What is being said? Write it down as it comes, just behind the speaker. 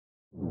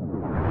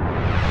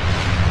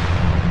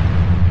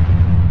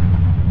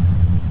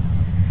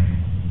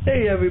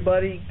Hey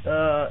everybody,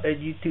 at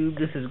YouTube,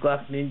 this is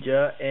Unboxed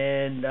Ninja,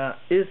 and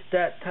it's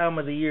that time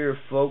of the year,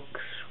 folks,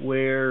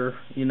 where,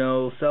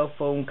 cell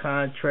phone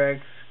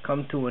contracts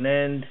come to an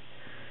end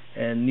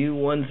and new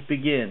ones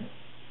begin.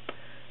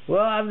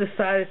 Well, I've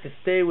decided to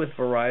stay with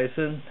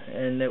Verizon,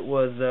 and it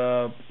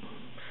was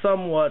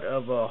somewhat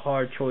of a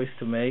hard choice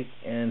to make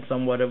and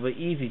somewhat of an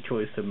easy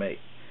choice to make.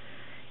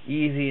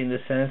 Easy in the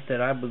sense that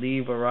I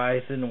believe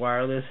Verizon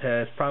Wireless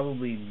has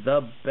probably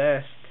the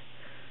best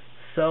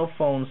cell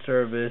phone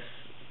service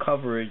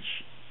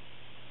coverage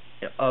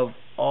of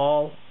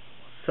all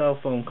cell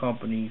phone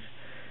companies.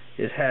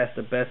 It has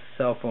the best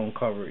cell phone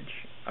coverage.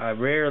 I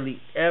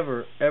rarely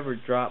ever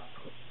drop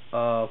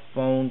a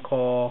phone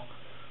call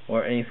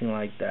or anything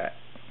like that.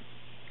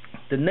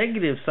 The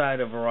negative side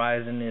of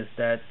Verizon is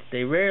that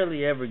they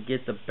rarely ever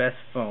get the best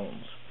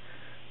phones.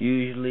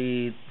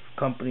 Usually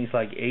companies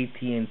like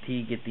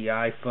AT&T get the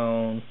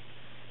iPhone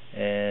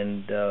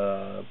and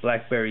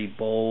BlackBerry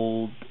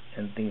Bold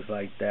and things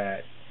like that,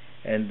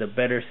 and the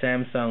better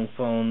Samsung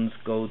phones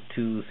go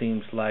to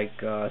seems like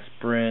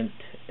Sprint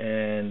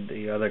and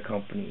the other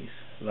companies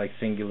like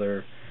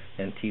Singular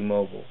and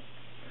T-Mobile.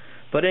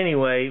 But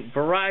anyway,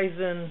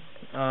 Verizon,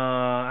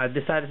 I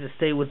decided to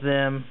stay with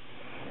them,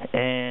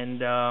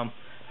 and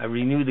I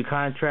renewed the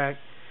contract.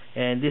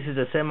 And this is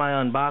a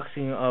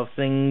semi-unboxing of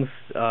things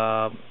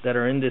that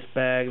are in this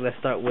bag. Let's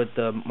start with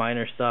the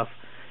minor stuff.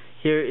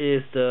 Here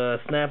is the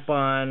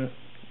Snap-on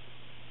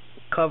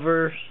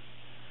covers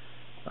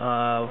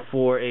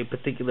for a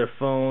particular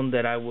phone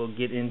that I will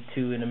get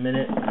into in a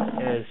minute.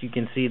 As you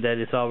can see, that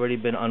it's already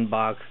been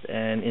unboxed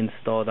and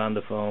installed on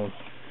the phone.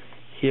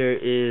 Here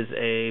is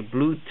a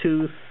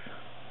Bluetooth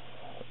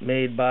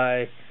made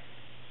by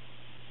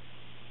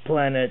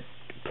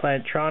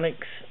Plantronics.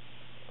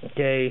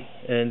 Okay,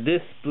 and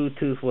this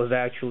Bluetooth was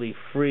actually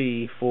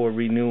free for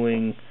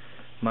renewing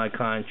my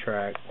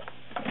contract.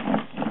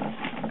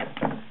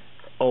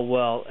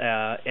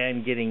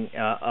 And getting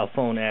a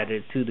phone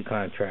added to the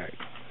contract.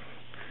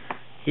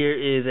 Here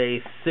is a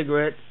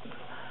cigarette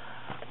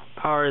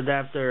power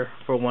adapter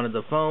for one of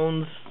the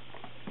phones.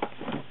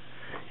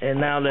 And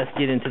now let's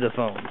get into the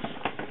phones.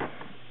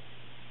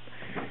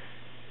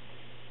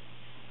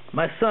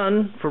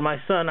 For my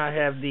son, I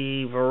have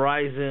the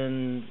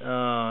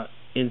Verizon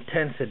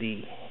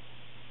Intensity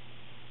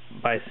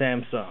by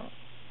Samsung.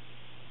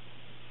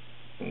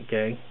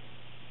 Okay.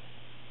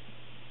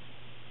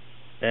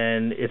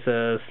 And it's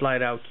a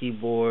slide-out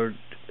keyboard,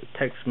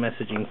 text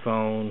messaging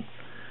phone,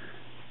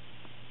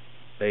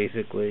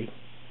 basically.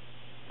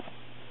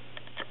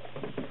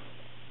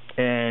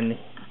 And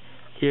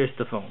here's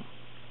the phone.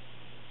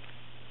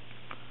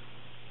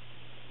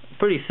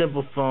 Pretty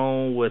simple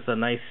phone with a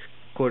nice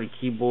QWERTY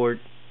keyboard.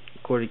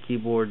 QWERTY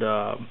keyboard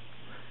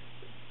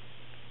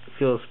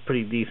feels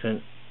pretty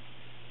decent.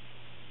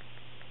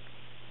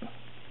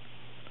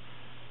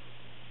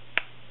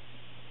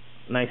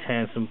 Nice,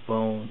 handsome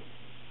phone.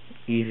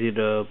 Easy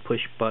to push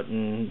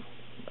button,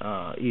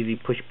 easy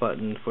push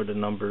button for the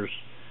numbers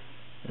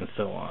and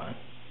so on.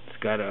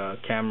 It's got a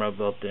camera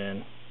built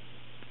in.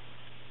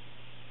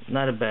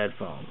 Not a bad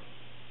phone.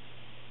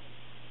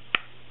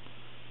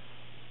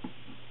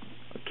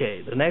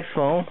 Okay, the next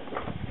phone.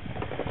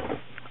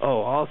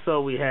 Oh,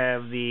 also we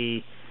have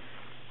the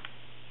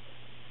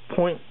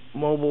Point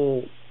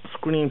Mobile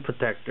screen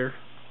protector.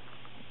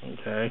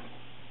 Okay,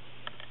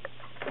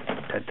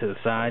 put that to the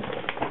side.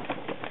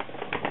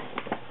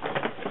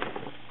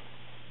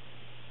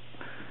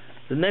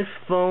 The next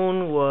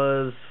phone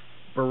was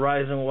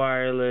Verizon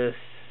Wireless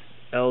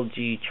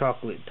LG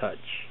Chocolate Touch.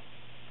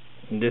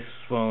 And this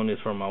phone is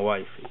for my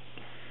wife.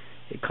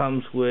 It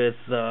comes with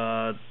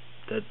the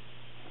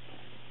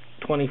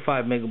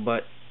 25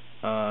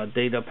 megabyte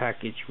data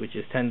package, which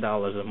is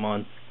 $10 a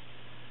month.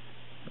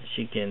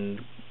 She can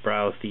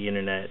browse the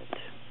internet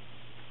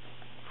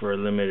for a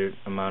limited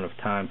amount of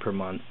time per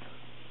month.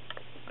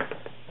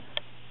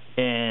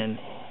 And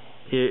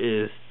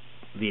here is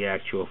the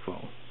actual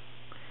phone.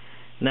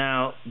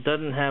 Now, it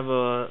doesn't have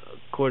a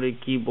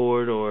QWERTY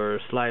keyboard or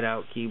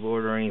slide-out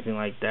keyboard or anything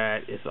like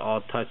that. It's all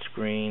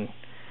touchscreen.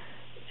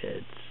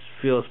 It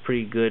feels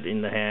pretty good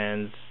in the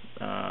hands.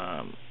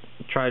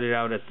 Tried it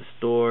out at the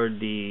store.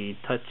 The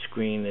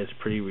touchscreen is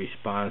pretty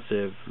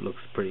responsive.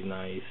 Looks pretty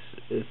nice.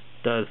 It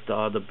does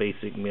all the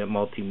basic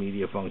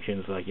multimedia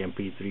functions like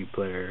MP3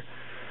 player,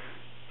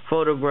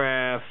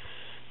 photographs,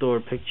 store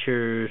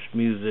pictures,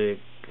 music,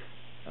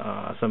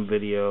 some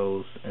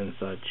videos and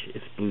such.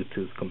 It's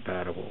Bluetooth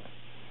compatible.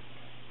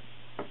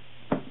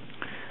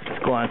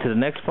 Let's go on to the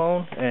next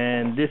phone,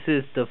 and this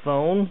is the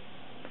phone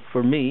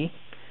for me,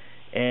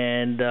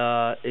 and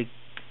it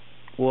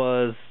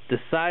was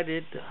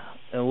decided.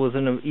 It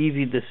wasn't an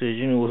easy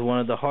decision. It was one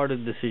of the harder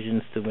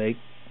decisions to make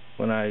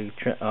when I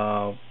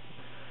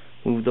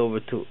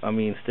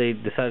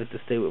decided to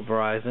stay with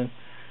Verizon,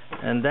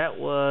 and that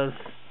was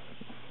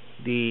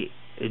the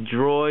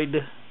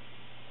Droid,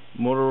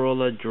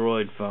 Motorola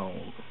Droid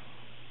phone.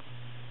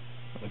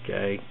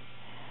 Okay.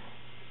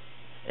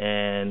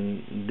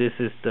 And this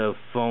is the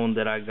phone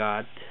that I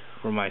got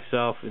for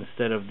myself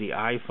instead of the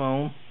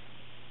iPhone.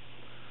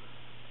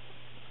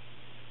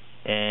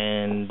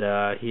 And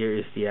here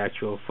is the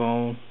actual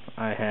phone.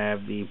 I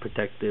have the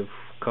protective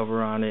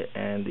cover on it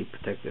and the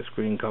protective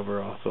screen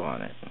cover also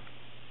on it.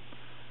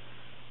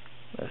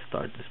 Let's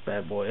start this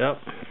bad boy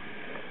up.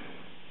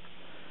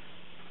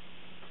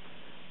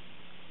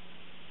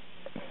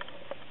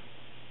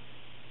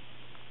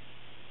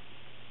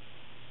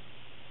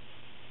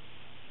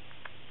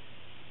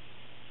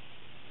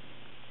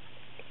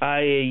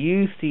 I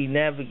used the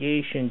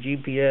navigation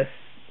GPS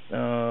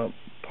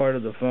part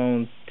of the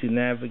phone to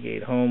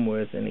navigate home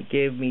with, and it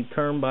gave me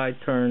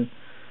turn-by-turn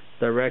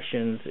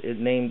directions. It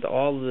named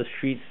all of the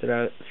streets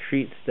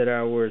that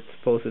I was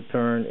supposed to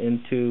turn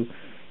into.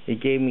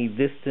 It gave me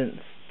distance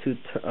to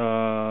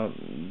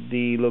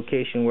the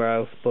location where I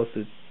was supposed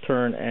to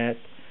turn at.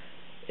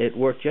 It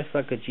worked just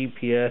like a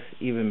GPS,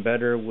 even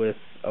better with,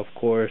 of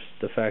course,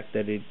 the fact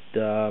that it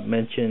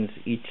mentions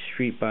each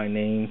street by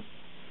name.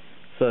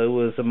 So it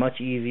was much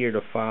easier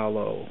to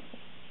follow.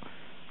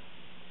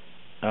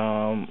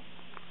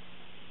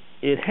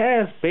 It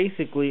has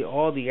basically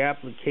all the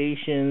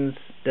applications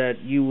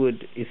that you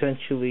would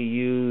essentially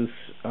use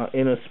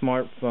in a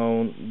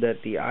smartphone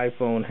that the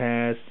iPhone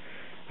has.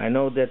 I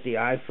know that the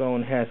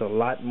iPhone has a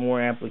lot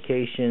more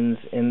applications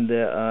in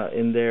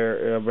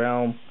their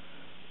realm,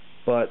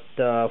 but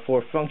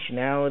for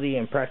functionality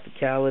and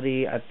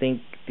practicality, I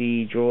think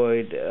the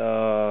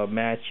Droid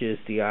matches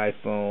the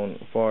iPhone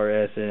as far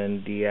as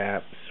in the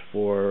apps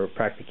for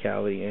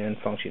practicality and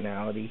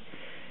functionality.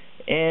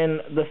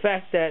 And the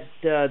fact that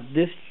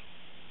this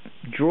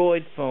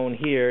Droid phone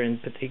here in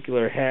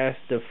particular has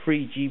the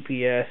free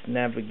GPS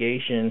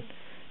navigation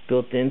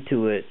built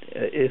into it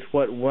is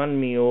what won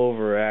me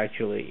over,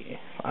 actually.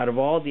 Out of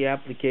all the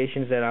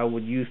applications that I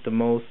would use the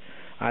most,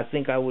 I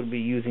think I would be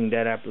using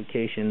that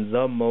application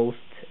the most,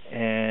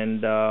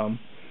 and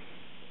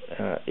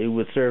it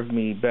would serve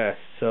me best.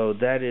 So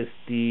that is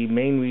the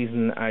main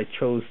reason I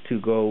chose to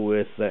go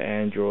with the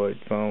Android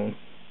phone.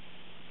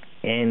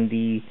 And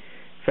the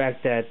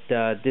fact that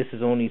this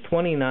is only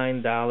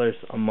 $29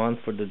 a month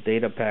for the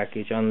data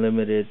package,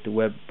 unlimited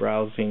web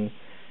browsing,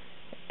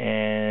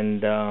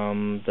 and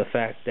the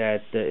fact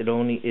that it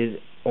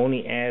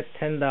only adds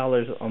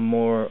 $10 or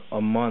more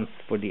a month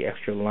for the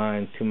extra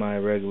line to my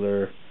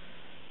regular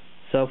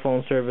cell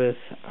phone service.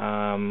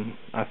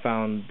 I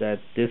found that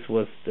this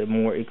was the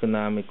more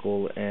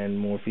economical and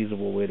more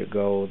feasible way to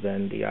go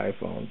than the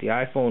iPhone. The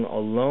iPhone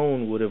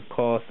alone would have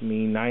cost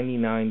me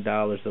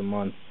 $99 a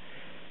month,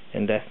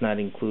 and that's not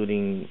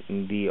including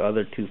the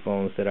other two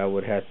phones that I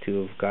would have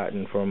to have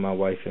gotten for my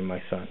wife and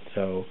my son.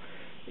 So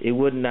it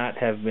would not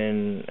have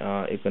been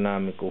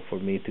economical for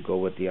me to go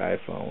with the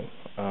iPhone.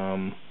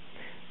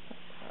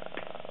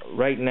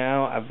 Right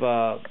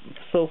now,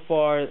 so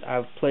far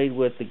I've played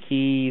with the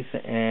keys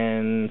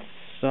and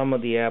some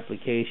of the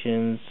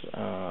applications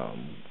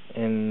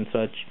and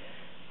such.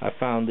 I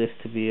found this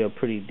to be a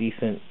pretty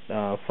decent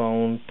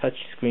phone,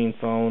 touchscreen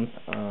phone.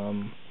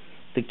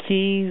 The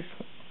keys,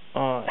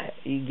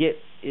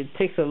 it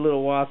takes a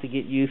little while to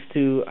get used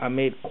to. I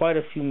made quite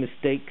a few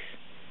mistakes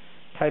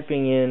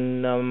typing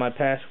in my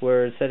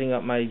password, setting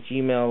up my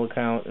Gmail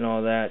account and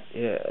all that,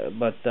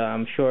 but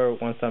I'm sure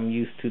once I'm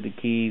used to the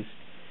keys,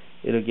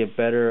 it'll get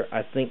better.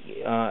 I think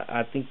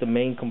the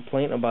main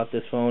complaint about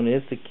this phone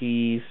is the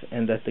keys,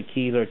 and that the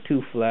keys are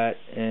too flat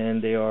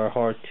and they are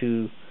hard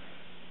to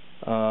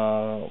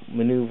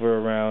maneuver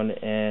around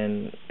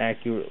and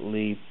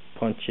accurately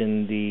punch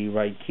in the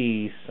right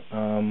keys.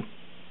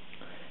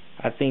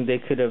 I think they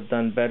could have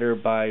done better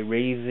by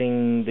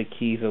raising the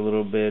keys a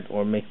little bit,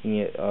 or making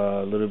it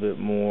a little bit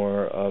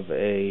more of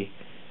a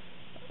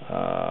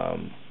I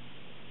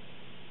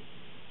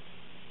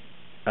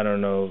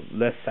don't know,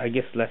 less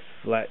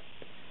flat.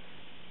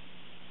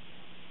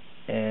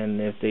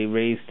 And if they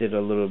raised it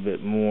a little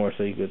bit more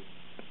so you could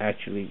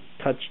actually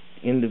touch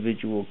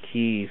individual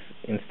keys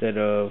instead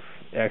of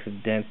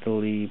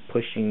accidentally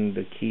pushing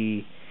the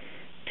key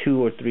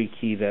 2 or 3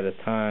 keys at a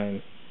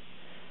time.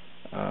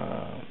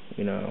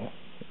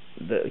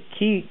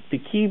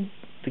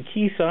 The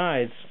key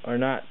sides are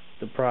not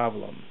the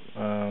problem.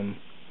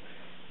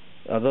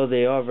 Although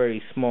they are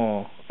very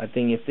small, I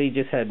think if they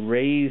just had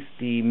raised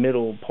the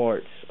middle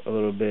parts a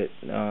little bit,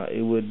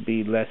 it would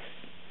be less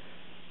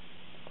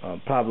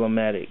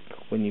problematic.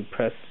 When you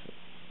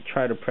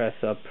try to press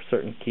up a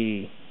certain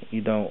key,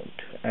 you don't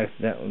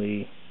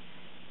accidentally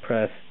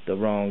press the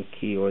wrong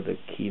key or the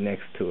key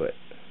next to it.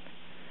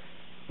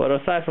 But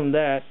aside from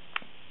that,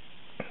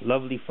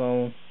 lovely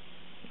phone.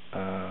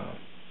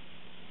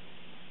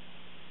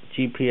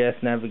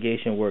 GPS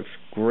navigation works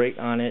great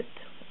on it.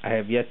 I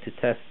have yet to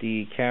test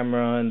the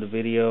camera and the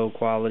video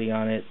quality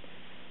on it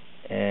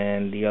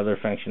and the other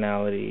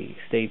functionality.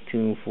 Stay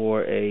tuned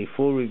for a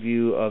full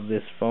review of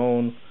this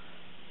phone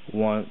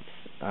once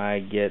I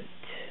get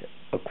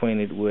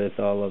acquainted with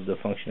all of the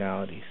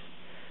functionalities.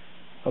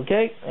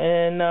 Okay,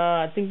 and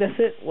I think that's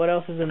it. What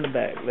else is in the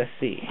bag? Let's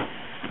see.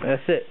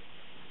 That's it.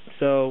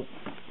 So,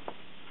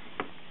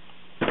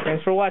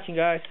 thanks for watching,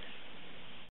 guys.